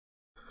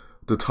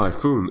The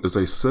Typhoon is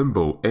a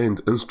symbol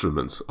and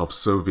instrument of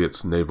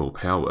Soviet naval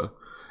power.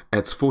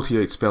 At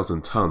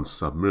 48,000 tons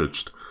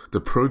submerged, the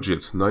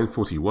Project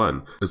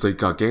 941 is a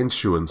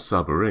gargantuan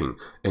submarine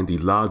and the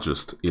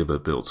largest ever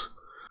built.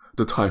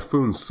 The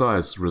Typhoon's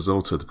size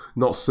resulted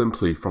not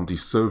simply from the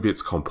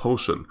Soviets'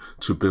 compulsion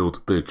to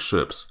build big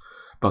ships,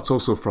 but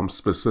also from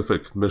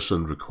specific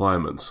mission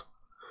requirements.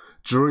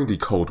 During the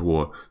Cold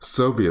War,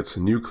 Soviet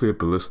nuclear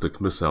ballistic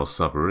missile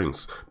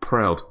submarines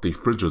prowled the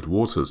frigid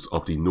waters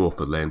of the North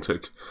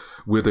Atlantic,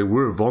 where they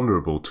were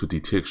vulnerable to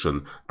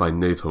detection by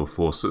NATO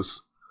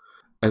forces.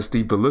 As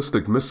the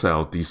ballistic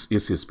missile these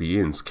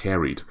SSBNs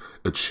carried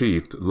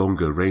achieved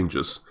longer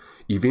ranges,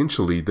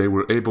 eventually they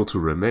were able to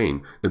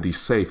remain in the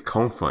safe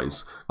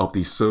confines of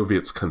the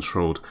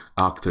Soviet-controlled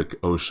Arctic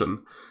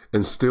Ocean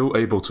and still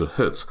able to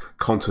hit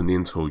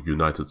continental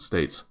United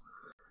States.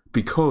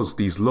 Because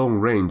these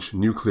long-range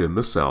nuclear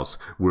missiles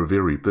were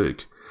very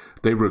big,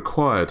 they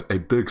required a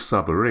big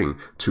submarine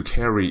to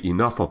carry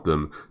enough of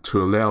them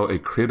to allow a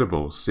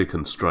credible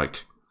second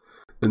strike.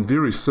 In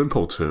very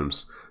simple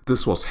terms,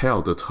 this was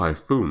how the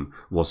Typhoon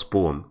was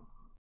born.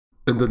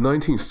 In the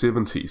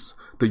 1970s,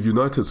 the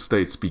United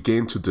States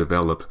began to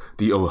develop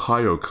the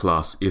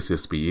Ohio-class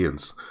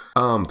SSBNs,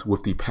 armed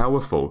with the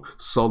powerful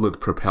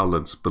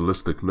solid-propellant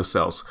ballistic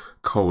missiles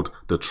called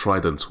the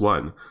Trident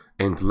I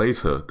and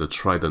later the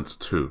Trident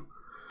II.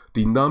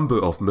 The number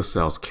of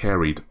missiles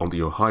carried on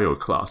the Ohio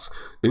class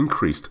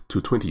increased to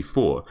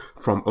 24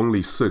 from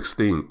only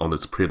 16 on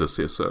its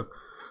predecessor.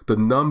 The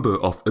number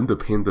of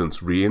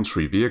independent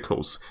re-entry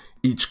vehicles,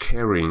 each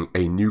carrying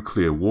a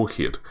nuclear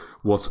warhead,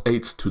 was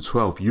 8 to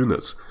 12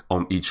 units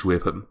on each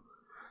weapon.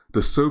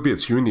 The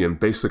Soviet Union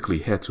basically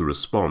had to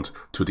respond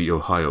to the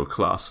Ohio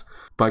class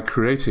by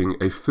creating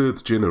a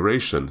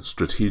third-generation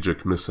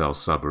strategic missile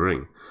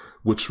submarine,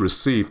 which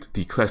received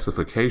the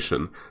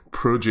classification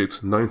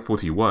Project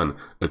 941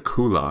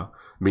 Akula,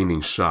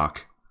 meaning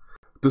shark.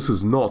 This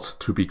is not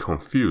to be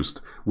confused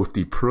with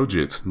the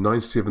Project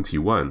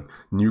 971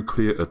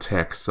 nuclear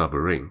attack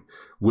submarine,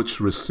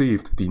 which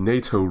received the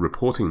NATO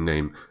reporting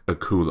name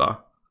Akula.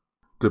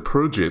 The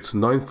Project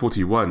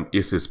 941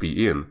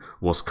 SSBN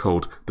was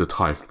called the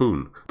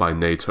Typhoon by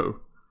NATO.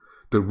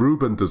 The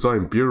Rubin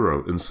Design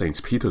Bureau in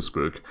St.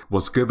 Petersburg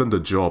was given the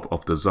job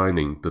of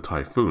designing the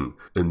Typhoon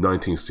in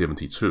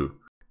 1972,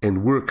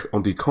 and work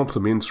on the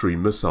complementary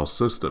missile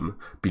system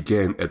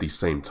began at the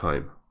same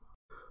time.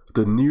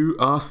 The new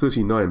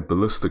R-39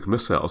 ballistic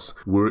missiles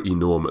were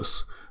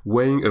enormous,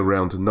 weighing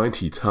around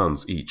 90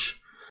 tons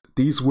each.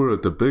 These were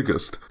the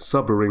biggest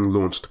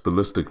submarine-launched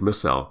ballistic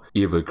missile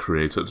ever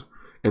created,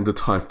 and the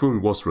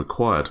Typhoon was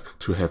required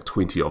to have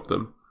 20 of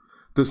them.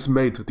 This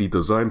made the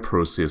design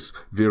process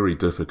very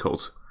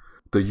difficult.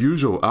 The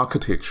usual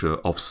architecture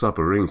of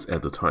submarines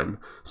at the time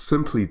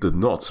simply did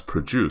not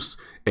produce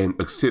an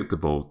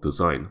acceptable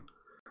design.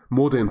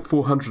 More than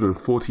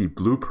 440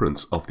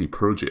 blueprints of the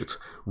project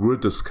were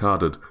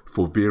discarded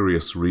for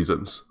various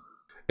reasons.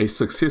 A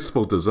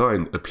successful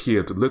design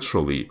appeared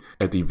literally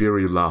at the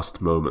very last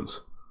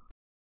moment.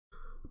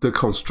 The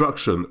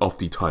construction of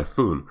the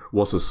Typhoon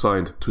was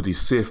assigned to the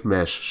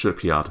Sevmash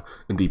shipyard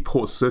in the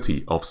port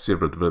city of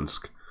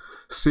Severodvinsk.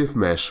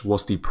 Sevmash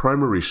was the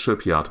primary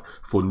shipyard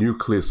for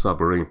nuclear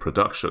submarine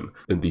production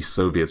in the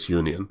Soviet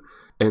Union,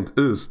 and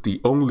is the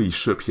only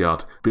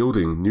shipyard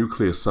building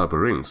nuclear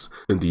submarines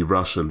in the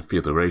Russian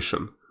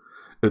Federation.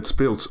 It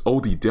built all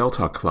the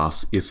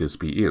Delta-class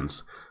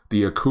SSBNs,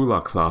 the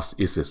Akula-class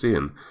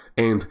SSN,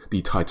 and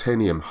the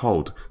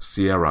titanium-hulled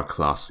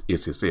Sierra-class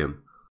SSN.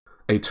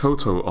 A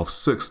total of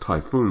 6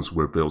 Typhoons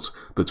were built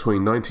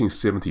between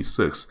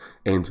 1976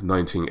 and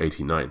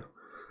 1989.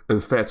 In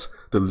fact,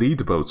 the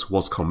lead boat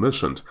was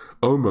commissioned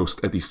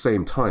almost at the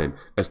same time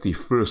as the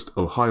first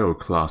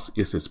Ohio-class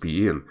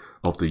SSBN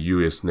of the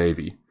US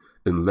Navy,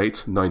 in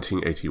late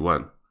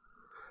 1981.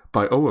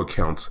 By all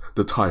accounts,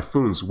 the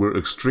Typhoons were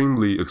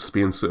extremely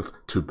expensive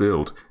to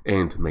build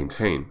and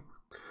maintain.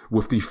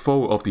 With the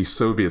fall of the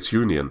Soviet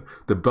Union,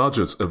 the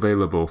budget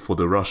available for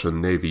the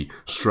Russian Navy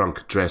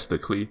shrunk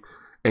drastically,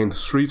 and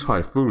 3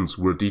 Typhoons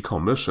were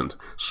decommissioned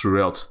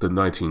throughout the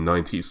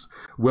 1990s,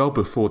 well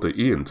before the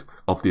end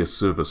of their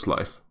service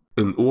life,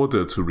 in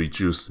order to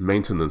reduce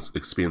maintenance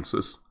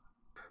expenses.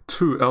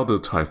 2 other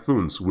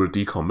Typhoons were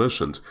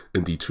decommissioned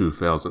in the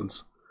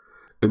 2000s.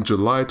 In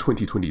July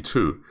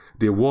 2022,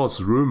 there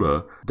was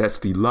rumor that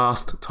the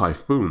last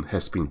Typhoon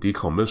has been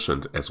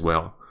decommissioned as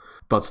well,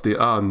 but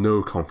there are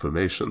no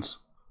confirmations.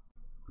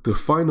 The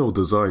final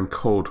design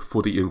called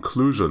for the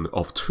inclusion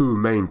of 2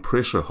 main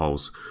pressure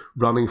hulls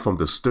running from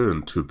the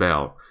stern to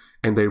bow,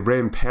 and they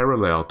ran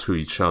parallel to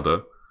each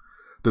other.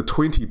 The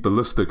 20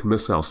 ballistic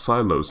missile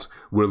silos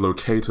were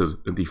located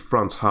in the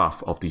front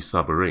half of the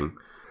submarine.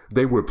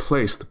 They were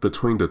placed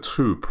between the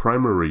 2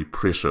 primary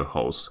pressure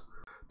hulls.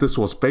 This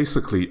was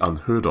basically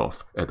unheard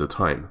of at the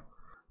time.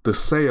 The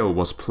sail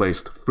was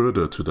placed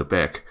further to the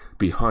back,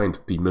 behind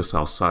the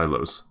missile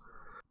silos.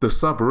 The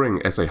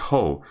submarine as a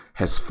whole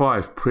has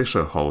 5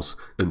 pressure hulls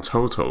in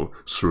total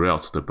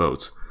throughout the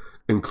boat,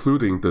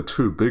 including the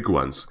 2 big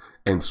ones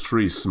and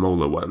 3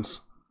 smaller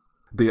ones.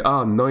 There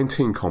are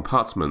 19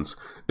 compartments,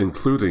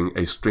 including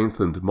a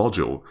strengthened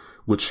module,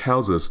 which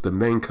houses the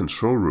main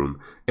control room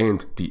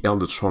and the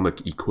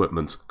electronic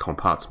equipment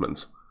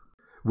compartment.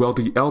 While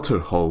the outer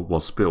hull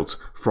was built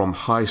from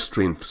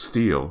high-strength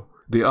steel,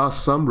 there are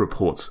some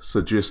reports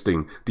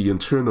suggesting the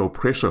internal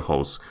pressure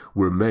hulls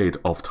were made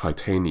of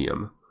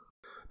titanium.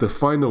 The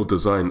final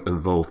design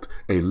involved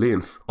a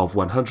length of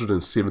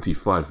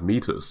 175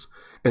 meters,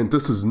 and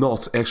this is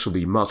not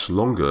actually much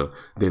longer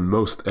than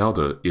most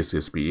other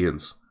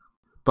SSBNs.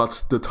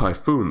 But the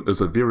Typhoon is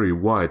a very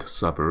wide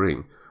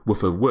submarine,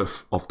 with a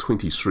width of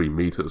 23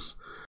 meters,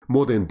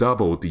 more than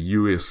double the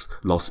US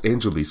Los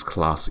Angeles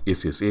class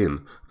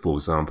SSN, for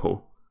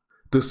example.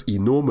 This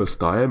enormous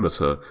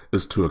diameter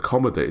is to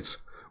accommodate,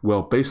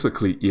 well,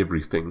 basically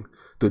everything: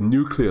 the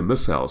nuclear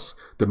missiles,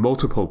 the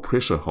multiple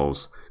pressure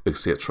hulls,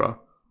 etc.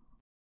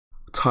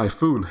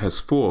 Typhoon has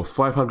 4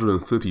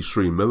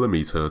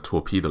 533mm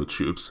torpedo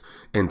tubes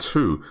and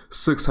 2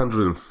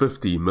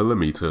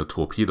 650mm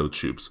torpedo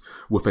tubes,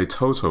 with a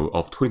total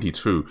of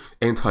 22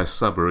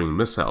 anti-submarine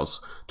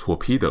missiles,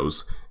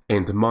 torpedoes,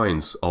 and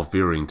mines of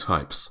varying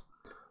types.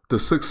 The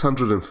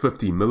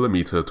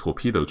 650mm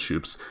torpedo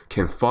tubes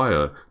can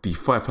fire the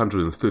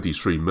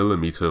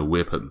 533mm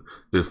weapon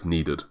if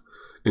needed,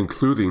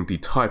 including the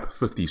Type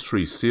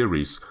 53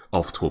 series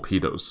of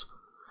torpedoes.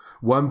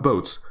 One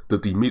boat, the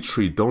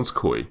Dmitry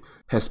Donskoy,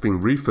 has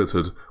been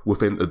refitted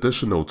with an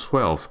additional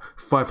 12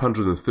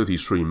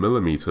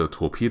 533mm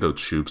torpedo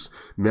tubes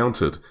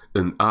mounted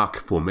in arc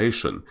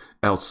formation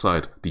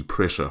outside the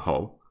pressure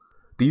hull.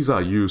 These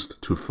are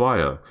used to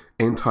fire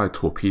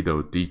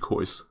anti-torpedo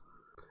decoys.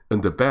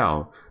 In the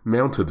bow,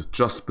 mounted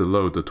just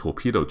below the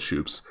torpedo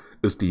tubes,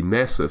 is the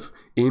massive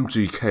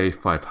MGK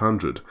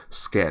 500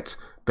 SCAT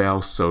bow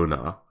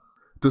sonar.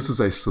 This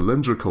is a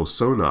cylindrical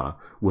sonar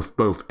with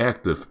both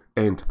active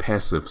and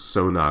passive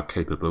sonar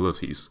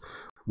capabilities,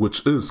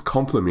 which is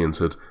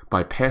complemented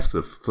by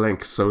passive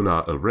flank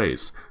sonar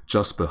arrays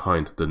just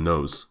behind the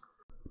nose.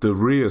 The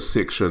rear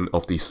section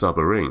of the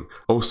submarine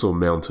also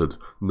mounted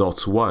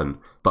not one,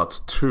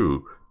 but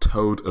 2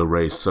 towed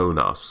array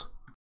sonars.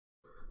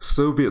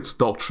 Soviet's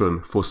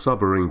doctrine for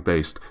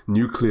submarine-based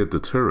nuclear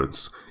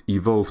deterrence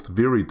evolved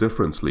very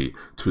differently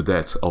to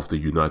that of the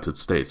United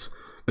States,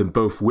 in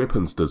both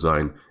weapons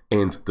design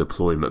and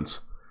deployment.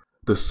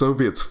 The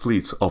Soviet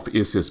fleet of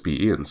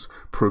SSBNs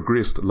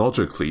progressed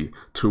logically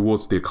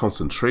towards their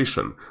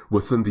concentration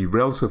within the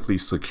relatively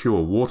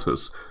secure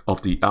waters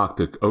of the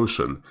Arctic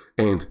Ocean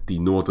and the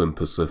Northern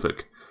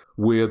Pacific,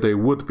 where they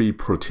would be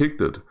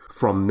protected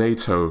from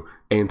NATO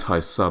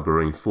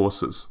anti-submarine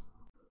forces.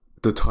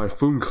 The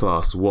Typhoon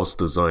class was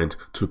designed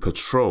to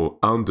patrol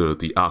under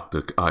the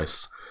Arctic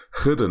ice,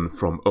 hidden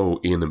from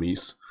all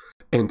enemies,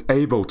 and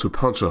able to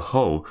punch a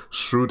hole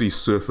through the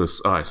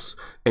surface ice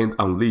and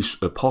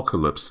unleash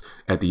apocalypse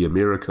at the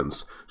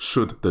Americans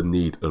should the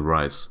need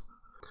arise.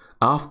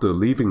 After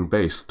leaving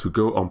base to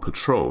go on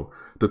patrol,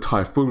 the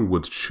Typhoon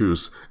would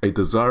choose a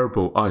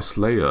desirable ice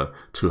layer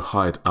to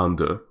hide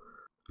under.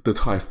 The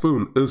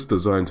Typhoon is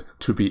designed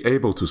to be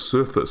able to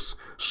surface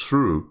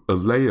through a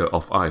layer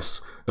of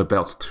ice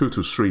about 2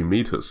 to 3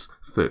 meters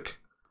thick.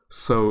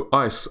 So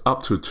ice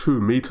up to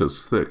 2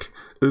 meters thick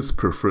is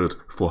preferred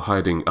for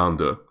hiding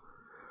under.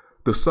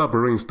 The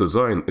submarine's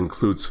design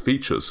includes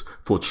features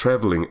for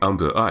traveling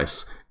under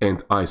ice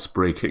and ice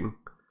breaking.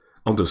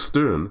 On the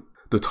stern,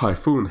 the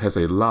Typhoon has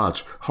a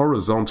large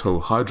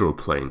horizontal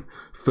hydroplane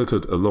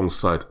fitted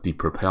alongside the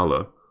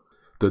propeller.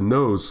 The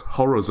nose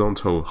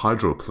horizontal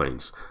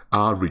hydroplanes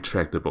are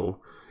retractable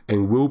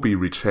and will be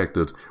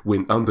retracted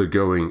when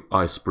undergoing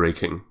ice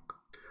breaking.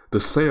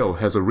 The sail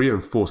has a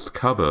reinforced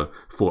cover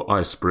for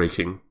ice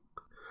breaking.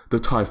 The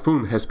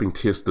Typhoon has been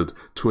tested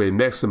to a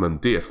maximum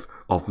depth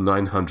of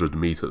 900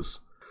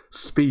 meters.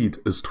 Speed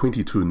is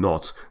 22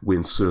 knots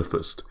when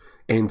surfaced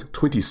and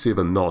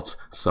 27 knots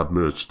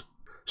submerged.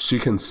 She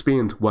can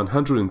spend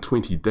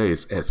 120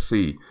 days at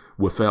sea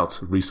without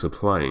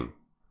resupplying.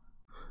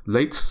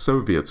 Late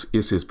Soviet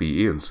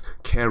SSBNs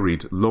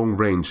carried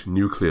long-range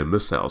nuclear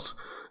missiles,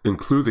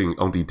 including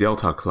on the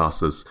Delta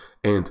classes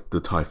and the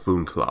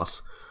Typhoon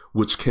class,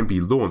 which can be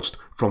launched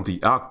from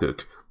the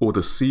Arctic or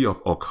the Sea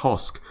of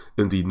Okhotsk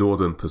in the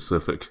Northern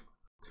Pacific.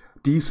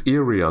 These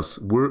areas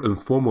were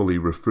informally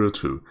referred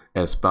to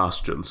as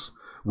bastions,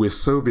 where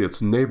Soviet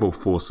naval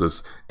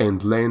forces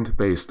and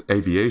land-based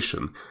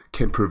aviation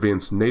can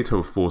prevent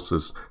NATO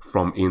forces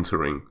from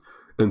entering,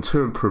 in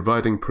turn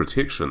providing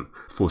protection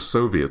for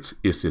Soviet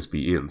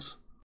SSBNs.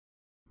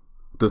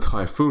 The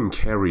Typhoon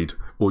carried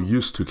or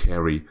used to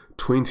carry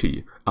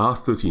 20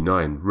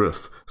 R-39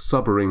 RIF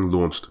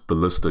submarine-launched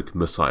ballistic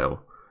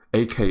missile,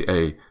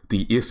 aka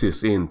the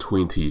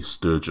SSN-20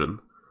 Sturgeon.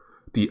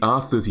 The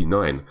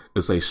R-39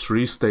 is a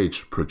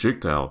 3-stage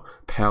projectile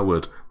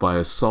powered by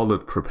a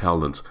solid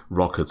propellant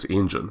rocket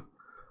engine.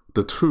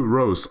 The 2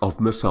 rows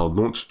of missile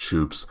launch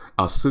tubes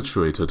are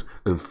situated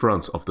in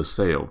front of the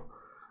sail.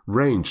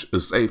 Range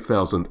is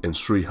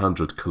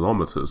 8,300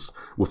 kilometers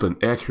with an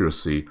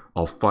accuracy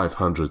of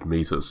 500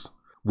 meters.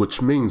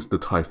 which means the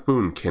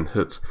Typhoon can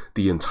hit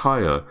the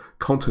entire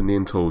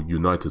continental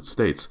United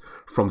States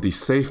from the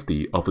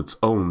safety of its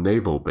own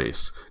naval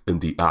base in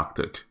the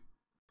Arctic.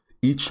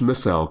 Each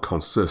missile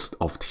consists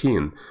of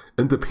 10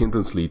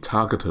 independently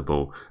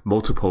targetable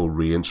multiple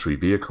re-entry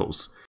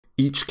vehicles,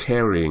 each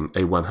carrying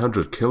a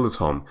 100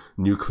 kiloton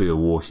nuclear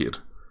warhead.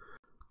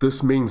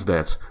 This means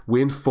that,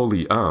 when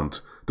fully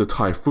armed, the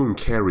Typhoon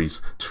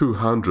carries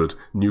 200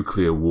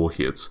 nuclear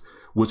warheads,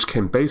 which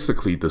can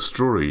basically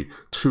destroy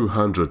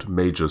 200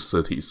 major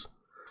cities.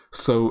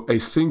 So a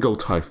single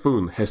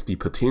Typhoon has the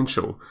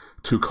potential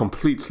to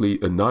completely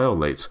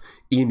annihilate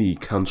any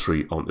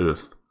country on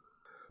Earth.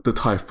 The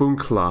Typhoon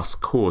class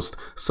caused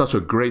such a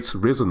great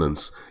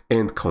resonance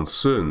and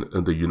concern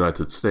in the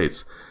United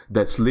States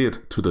that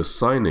led to the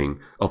signing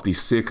of the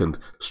Second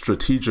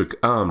Strategic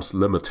Arms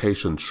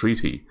Limitation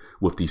Treaty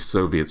with the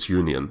Soviet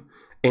Union,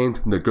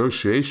 and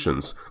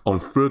negotiations on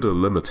further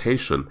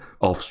limitation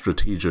of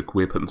strategic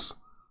weapons.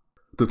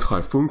 The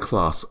Typhoon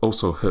class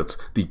also hit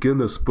the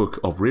Guinness Book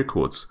of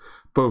Records,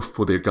 both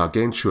for their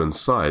gargantuan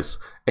size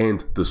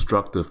and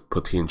destructive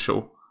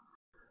potential.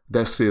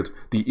 That said,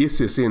 the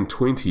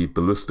SSN-20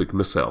 ballistic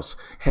missiles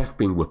have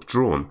been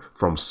withdrawn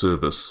from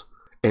service,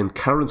 and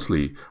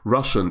currently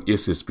Russian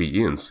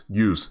SSBNs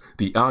use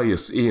the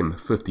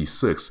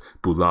ISM-56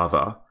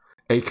 Bulava,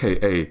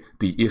 aka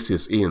the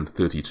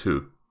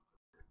SSN-32.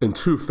 In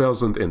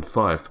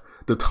 2005,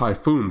 the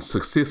Typhoon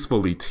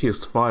successfully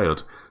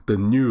test-fired the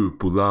new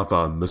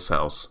Bulava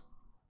missiles.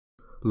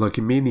 Like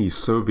many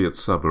Soviet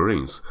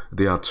submarines,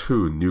 there are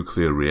 2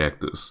 nuclear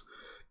reactors.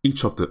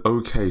 Each of the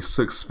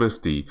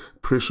OK-650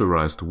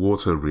 pressurized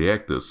water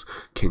reactors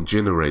can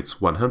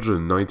generate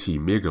 190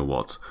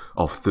 megawatts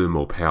of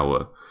thermal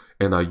power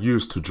and are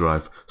used to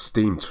drive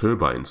steam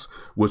turbines,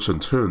 which in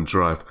turn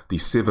drive the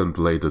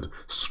 7-bladed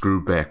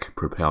screw-back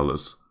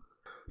propellers.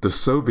 The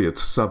Soviet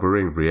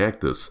submarine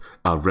reactors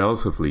are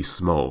relatively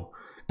small,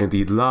 and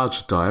the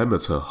large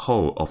diameter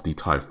hull of the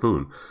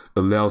Typhoon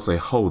allows a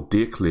whole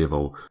deck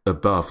level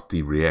above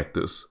the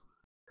reactors.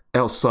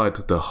 Outside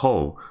the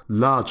hull,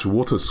 large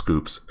water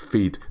scoops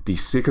feed the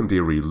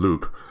secondary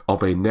loop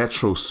of a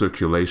natural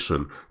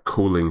circulation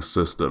cooling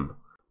system,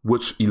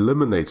 which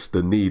eliminates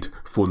the need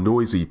for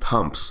noisy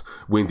pumps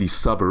when the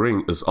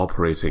submarine is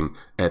operating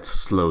at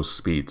slow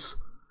speeds.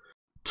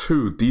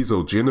 2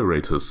 diesel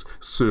generators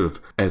serve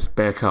as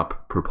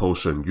backup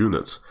propulsion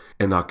units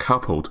and are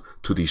coupled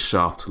to the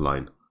shaft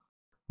line.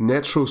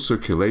 Natural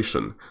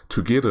circulation,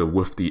 together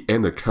with the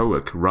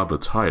anechoic rubber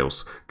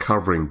tiles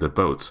covering the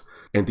boat,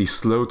 and the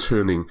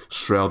slow-turning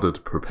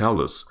shrouded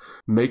propellers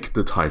make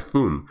the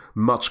Typhoon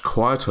much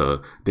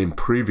quieter than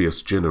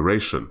previous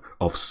generation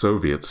of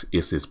Soviet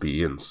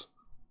SSBNs.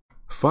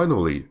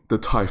 Finally, the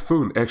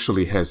Typhoon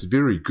actually has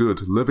very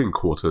good living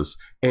quarters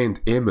and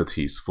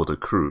amenities for the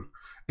crew,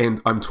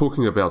 and I'm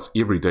talking about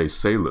everyday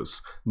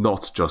sailors,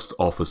 not just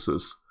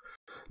officers.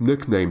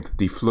 Nicknamed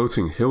the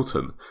Floating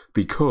Hilton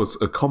because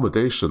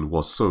accommodation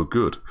was so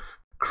good,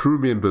 crew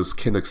members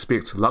can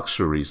expect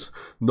luxuries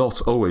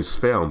not always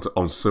found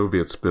on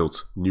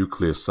Soviet-built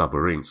nuclear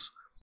submarines.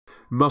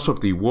 Much of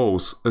the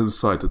walls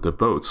inside the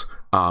boat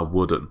are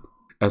wooden,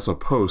 as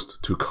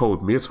opposed to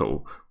cold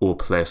metal or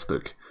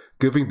plastic,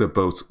 giving the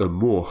boat a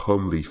more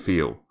homely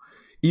feel.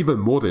 Even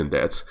more than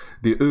that,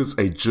 there is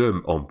a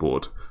gym on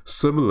board,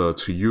 similar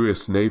to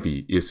US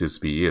Navy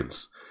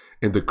SSBNs,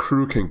 and the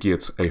crew can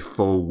get a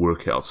full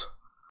workout.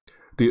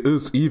 There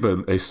is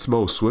even a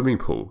small swimming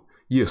pool.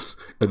 Yes,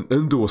 an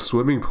indoor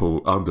swimming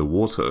pool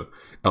underwater,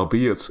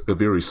 albeit a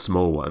very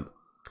small one.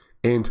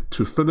 And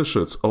to finish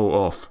it all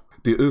off,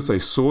 there is a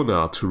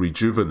sauna to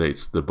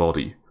rejuvenate the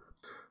body.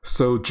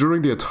 So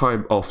during their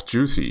time off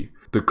duty,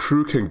 the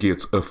crew can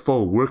get a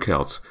full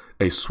workout,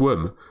 a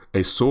swim, a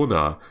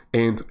sauna,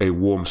 and a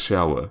warm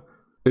shower.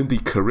 In the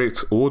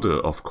correct order,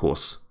 of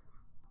course.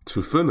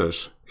 To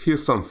finish,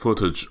 here's some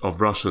footage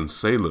of Russian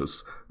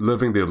sailors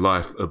living their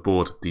life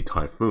aboard the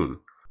Typhoon.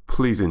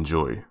 Please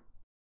enjoy.